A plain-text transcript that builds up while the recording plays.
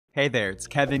Hey there, it's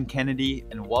Kevin Kennedy,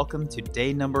 and welcome to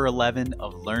day number 11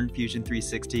 of Learn Fusion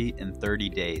 360 in 30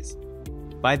 days.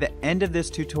 By the end of this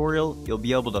tutorial, you'll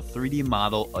be able to 3D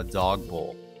model a dog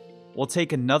bowl. We'll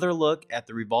take another look at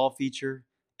the Revolve feature,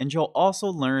 and you'll also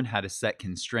learn how to set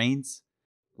constraints,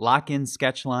 lock in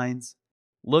sketch lines,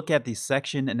 look at the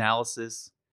section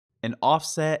analysis, and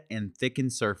offset and thicken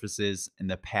surfaces in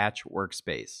the Patch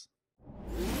Workspace.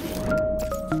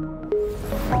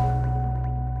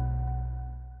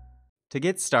 To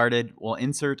get started, we'll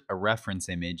insert a reference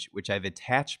image, which I've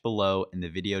attached below in the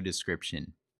video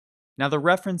description. Now the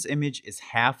reference image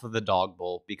is half of the dog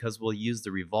bowl because we'll use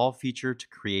the Revolve feature to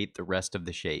create the rest of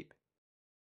the shape.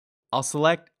 I'll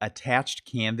select Attached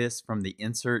Canvas from the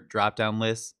Insert drop-down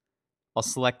list. I'll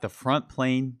select the front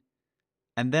plane,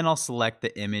 and then I'll select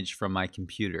the image from my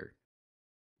computer.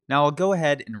 Now I'll go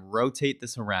ahead and rotate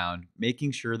this around,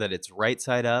 making sure that it's right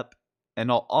side up, and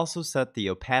I'll also set the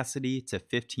opacity to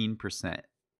 15%.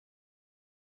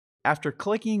 After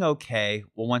clicking OK,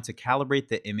 we'll want to calibrate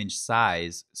the image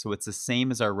size so it's the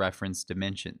same as our reference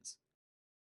dimensions.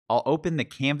 I'll open the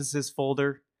Canvases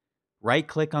folder,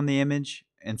 right-click on the image,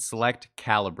 and select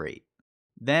Calibrate.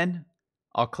 Then,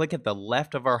 I'll click at the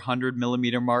left of our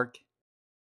 100mm mark,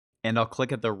 and I'll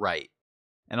click at the right,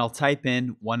 and I'll type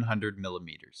in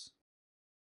 100mm.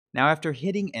 Now after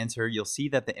hitting enter, you'll see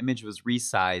that the image was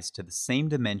resized to the same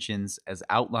dimensions as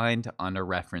outlined on our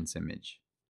reference image.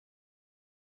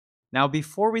 Now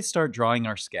before we start drawing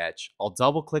our sketch, I'll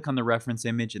double click on the reference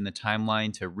image in the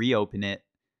timeline to reopen it,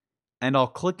 and I'll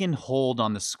click and hold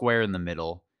on the square in the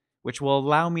middle, which will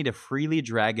allow me to freely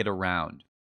drag it around.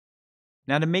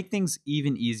 Now to make things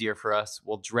even easier for us,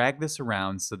 we'll drag this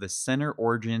around so the center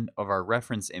origin of our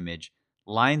reference image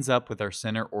lines up with our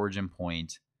center origin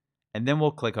point, and then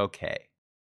we'll click OK.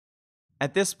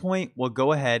 At this point, we'll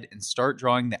go ahead and start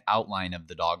drawing the outline of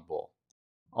the dog bowl.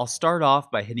 I'll start off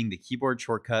by hitting the keyboard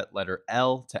shortcut letter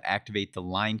L to activate the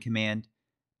line command,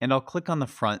 and I'll click on the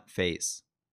front face.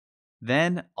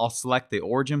 Then I'll select the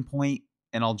origin point,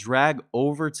 and I'll drag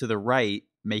over to the right,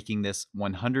 making this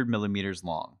 100mm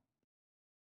long.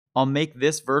 I'll make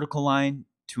this vertical line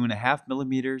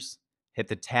 2.5mm, hit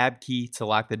the Tab key to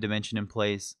lock the dimension in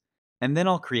place, and then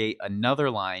I'll create another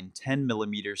line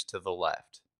 10mm to the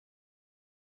left.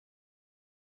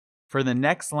 For the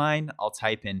next line, I'll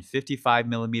type in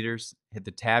 55mm, hit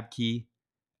the Tab key,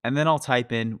 and then I'll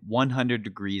type in 100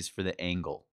 degrees for the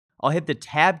angle. I'll hit the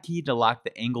Tab key to lock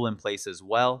the angle in place as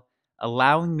well,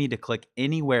 allowing me to click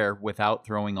anywhere without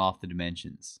throwing off the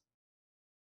dimensions.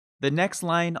 The next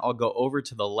line, I'll go over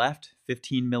to the left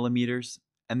 15mm,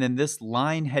 and then this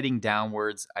line heading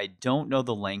downwards, I don't know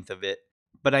the length of it,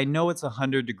 but I know it's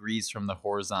 100 degrees from the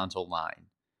horizontal line.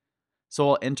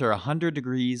 So I'll enter 100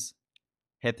 degrees,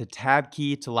 hit the Tab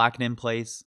key to lock it in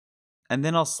place, and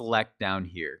then I'll select down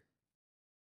here.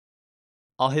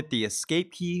 I'll hit the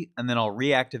Escape key, and then I'll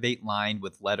reactivate line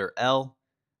with letter L,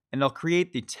 and I'll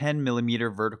create the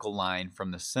 10mm vertical line from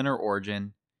the center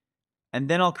origin, and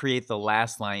then I'll create the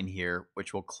last line here,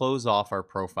 which will close off our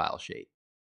profile shape.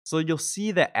 So you'll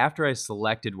see that after I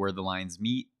selected where the lines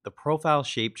meet, the profile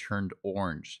shape turned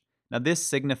orange. Now this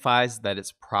signifies that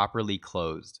it's properly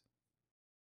closed.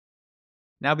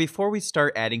 Now before we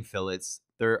start adding fillets,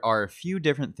 there are a few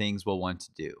different things we'll want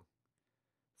to do.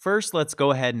 First, let's go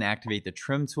ahead and activate the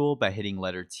trim tool by hitting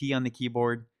letter T on the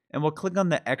keyboard, and we'll click on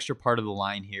the extra part of the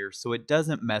line here so it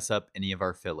doesn't mess up any of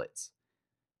our fillets.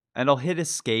 And I'll hit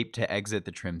escape to exit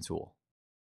the trim tool.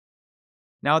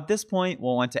 Now at this point,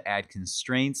 we'll want to add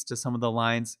constraints to some of the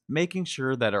lines, making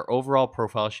sure that our overall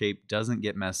profile shape doesn't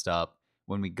get messed up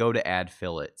when we go to add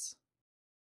fillets.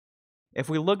 If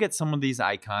we look at some of these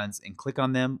icons and click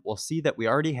on them, we'll see that we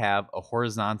already have a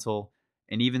horizontal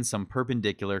and even some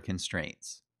perpendicular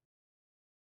constraints.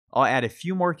 I'll add a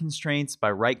few more constraints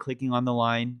by right-clicking on the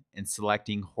line and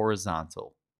selecting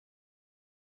horizontal.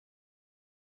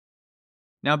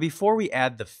 Now before we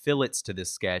add the fillets to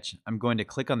this sketch, I'm going to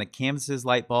click on the Canvases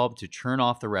light bulb to turn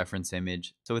off the reference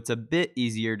image so it's a bit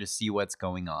easier to see what's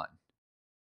going on.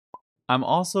 I'm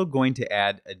also going to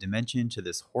add a dimension to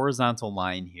this horizontal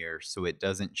line here so it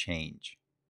doesn't change.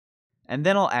 And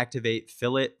then I'll activate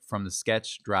Fillet from the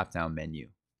Sketch drop-down menu.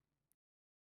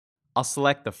 I'll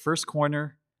select the first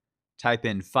corner, type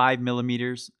in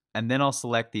 5mm, and then I'll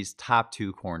select these top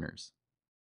two corners.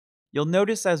 You'll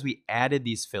notice as we added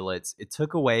these fillets, it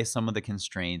took away some of the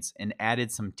constraints and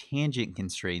added some tangent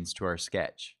constraints to our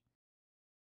sketch.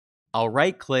 I'll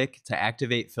right-click to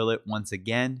activate fillet once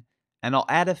again, and I'll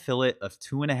add a fillet of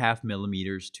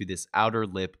 2.5mm to this outer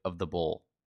lip of the bowl.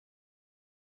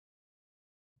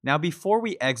 Now before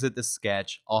we exit the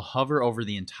sketch, I'll hover over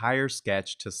the entire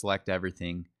sketch to select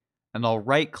everything, and I'll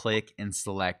right click and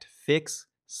select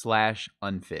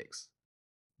Fix/Unfix.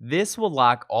 This will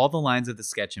lock all the lines of the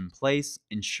sketch in place,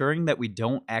 ensuring that we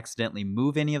don't accidentally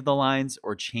move any of the lines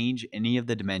or change any of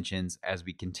the dimensions as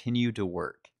we continue to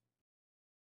work.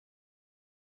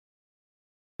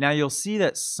 Now you'll see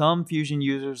that some Fusion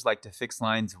users like to fix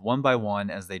lines one by one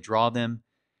as they draw them,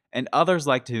 and others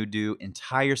like to do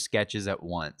entire sketches at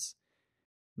once.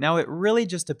 Now it really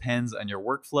just depends on your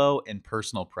workflow and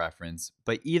personal preference,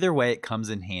 but either way it comes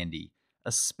in handy,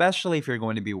 especially if you're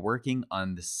going to be working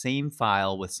on the same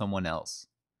file with someone else.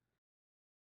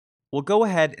 We'll go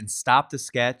ahead and stop the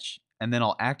sketch, and then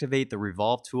I'll activate the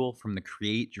Revolve tool from the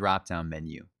Create drop-down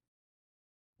menu.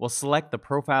 We'll select the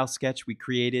profile sketch we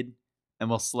created, and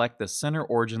we'll select the center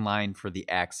origin line for the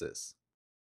axis.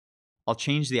 I'll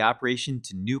change the operation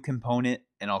to New Component,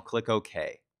 and I'll click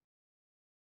OK.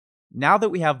 Now that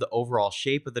we have the overall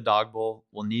shape of the dog bowl,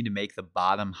 we'll need to make the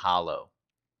bottom hollow.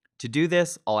 To do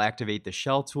this, I'll activate the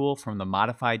Shell tool from the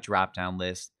Modified drop-down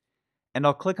list, and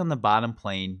I'll click on the bottom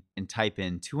plane and type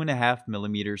in 2.5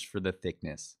 millimeters for the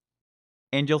thickness.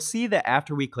 And you'll see that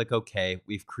after we click OK,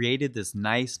 we've created this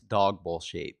nice dog bowl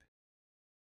shape.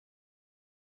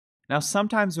 Now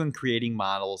sometimes when creating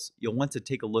models, you'll want to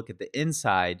take a look at the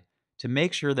inside to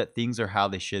make sure that things are how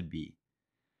they should be.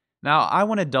 Now I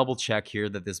want to double check here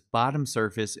that this bottom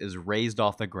surface is raised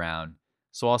off the ground,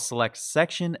 so I'll select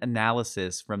Section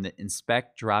Analysis from the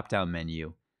Inspect drop-down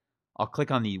menu. I'll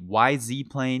click on the YZ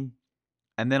plane,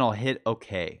 and then I'll hit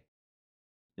OK.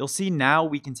 You'll see now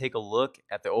we can take a look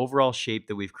at the overall shape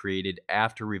that we've created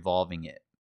after revolving it.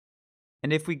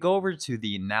 And if we go over to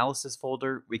the Analysis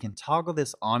folder, we can toggle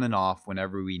this on and off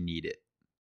whenever we need it.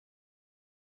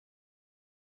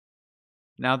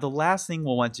 Now the last thing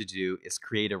we'll want to do is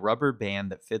create a rubber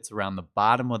band that fits around the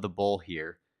bottom of the bowl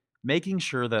here, making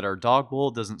sure that our dog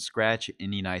bowl doesn't scratch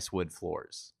any nice wood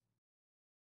floors.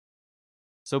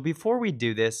 So before we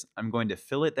do this, I'm going to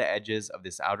fillet the edges of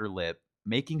this outer lip,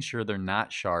 making sure they're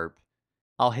not sharp.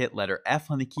 I'll hit letter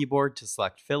F on the keyboard to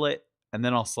select fillet, and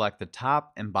then I'll select the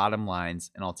top and bottom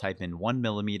lines, and I'll type in 1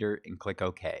 millimeter and click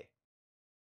OK.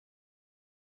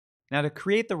 Now to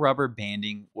create the rubber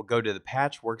banding, we'll go to the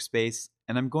Patch Workspace,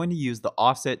 and I'm going to use the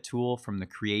Offset tool from the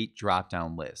Create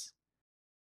drop-down list.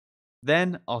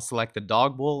 Then I'll select the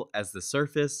dog bowl as the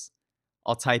surface.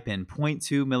 I'll type in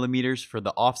 0.2 millimeters for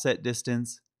the offset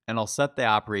distance, and I'll set the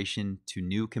operation to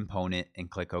New Component and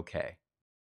click OK.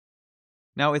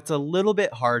 Now it's a little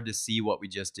bit hard to see what we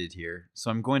just did here,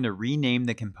 so I'm going to rename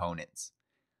the components.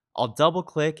 I'll double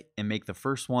click and make the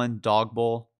first one dog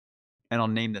bowl, and I'll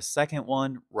name the second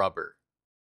one rubber.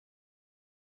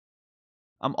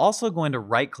 I'm also going to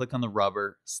right click on the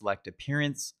rubber, select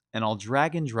Appearance, and I'll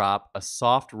drag and drop a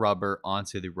soft rubber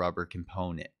onto the rubber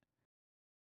component.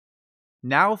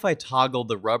 Now if I toggle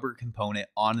the rubber component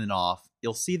on and off,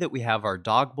 you'll see that we have our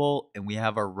dog bowl and we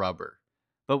have our rubber.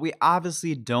 But we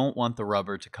obviously don't want the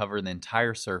rubber to cover the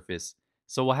entire surface,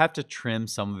 so we'll have to trim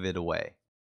some of it away.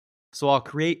 So I'll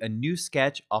create a new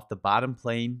sketch off the bottom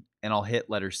plane, and I'll hit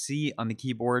letter C on the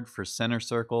keyboard for center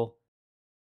circle.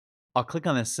 I'll click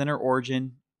on the center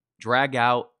origin, drag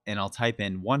out, and I'll type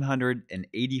in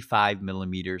 185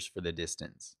 millimeters for the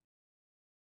distance.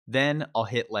 Then I'll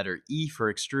hit letter E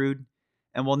for extrude,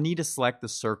 and we'll need to select the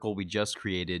circle we just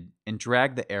created and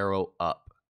drag the arrow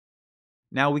up.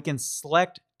 Now we can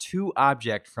select two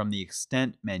objects from the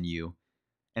Extent menu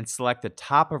and select the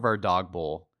top of our dog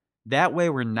bowl. That way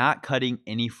we're not cutting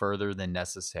any further than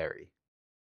necessary.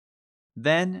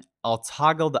 Then I'll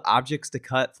toggle the Objects to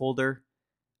Cut folder,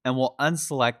 and we'll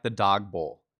unselect the dog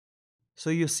bowl. So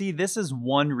you'll see this is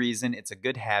one reason it's a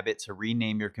good habit to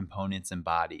rename your components and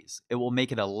bodies. It will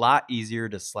make it a lot easier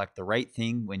to select the right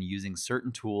thing when using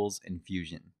certain tools in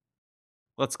Fusion.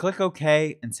 Let's click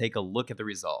OK and take a look at the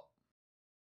result.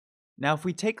 Now if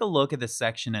we take a look at the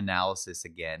section analysis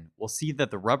again, we'll see that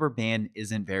the rubber band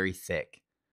isn't very thick.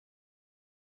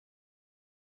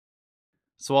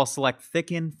 So I'll select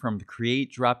Thicken from the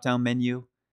Create drop-down menu,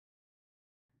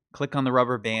 click on the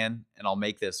rubber band, and I'll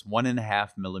make this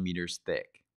 1.5 millimeters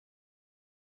thick.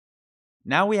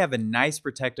 Now we have a nice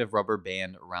protective rubber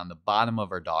band around the bottom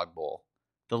of our dog bowl.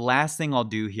 The last thing I'll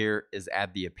do here is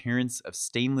add the appearance of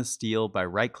stainless steel by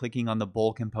right-clicking on the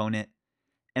bowl component,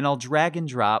 and I'll drag and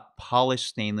drop polished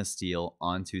stainless steel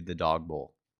onto the dog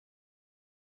bowl.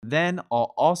 Then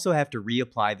I'll also have to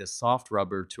reapply the soft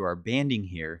rubber to our banding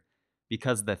here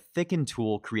because the Thicken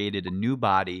tool created a new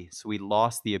body, so we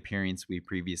lost the appearance we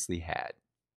previously had.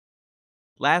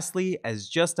 Lastly, as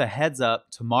just a heads up,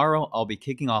 tomorrow I'll be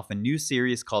kicking off a new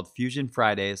series called Fusion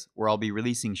Fridays, where I'll be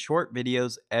releasing short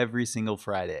videos every single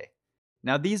Friday.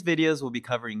 Now these videos will be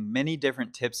covering many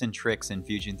different tips and tricks in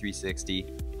Fusion 360,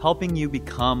 helping you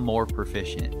become more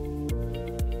proficient.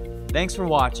 Thanks for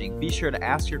watching. Be sure to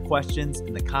ask your questions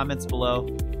in the comments below,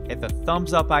 hit the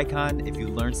thumbs up icon if you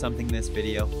learned something in this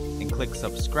video, and click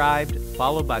subscribe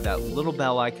followed by that little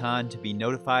bell icon to be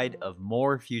notified of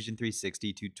more Fusion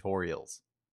 360 tutorials.